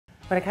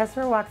When a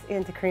customer walks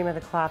into Cream of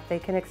the Crop, they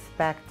can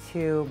expect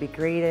to be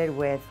greeted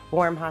with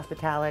warm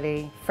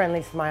hospitality,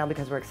 friendly smile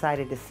because we're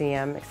excited to see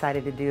them,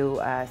 excited to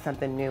do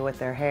something new with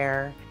their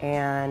hair,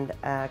 and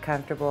a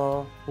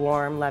comfortable,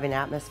 warm, loving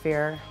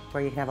atmosphere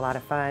where you can have a lot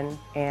of fun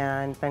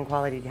and spend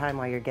quality time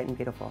while you're getting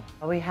beautiful.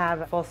 We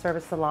have a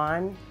full-service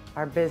salon.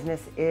 Our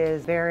business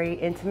is very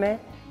intimate.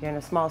 You're in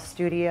a small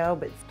studio,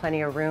 but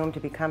plenty of room to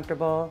be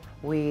comfortable.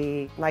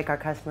 We like our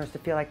customers to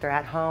feel like they're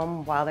at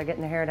home while they're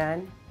getting their hair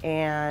done,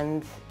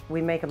 and we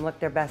make them look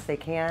their best they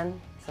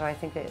can, so I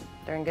think that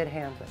they're in good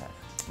hands with us.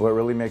 What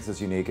really makes us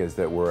unique is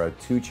that we're a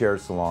two-chair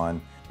salon,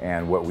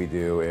 and what we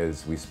do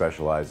is we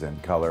specialize in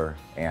color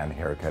and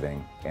hair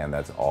cutting, and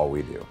that's all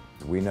we do.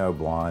 We know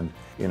blonde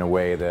in a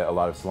way that a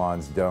lot of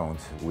salons don't.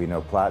 We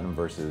know platinum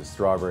versus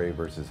strawberry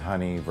versus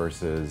honey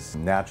versus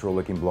natural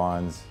looking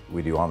blondes.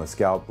 We do on the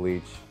scalp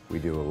bleach. We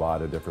do a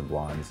lot of different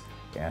blondes,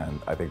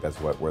 and I think that's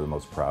what we're the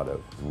most proud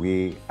of.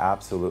 We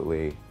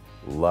absolutely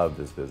love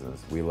this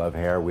business. We love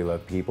hair, we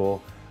love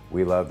people.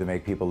 We love to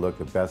make people look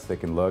the best they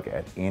can look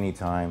at any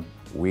time.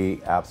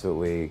 We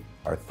absolutely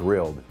are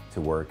thrilled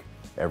to work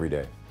every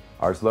day.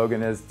 Our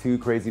slogan is, 2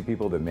 crazy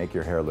people that make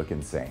your hair look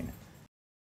insane.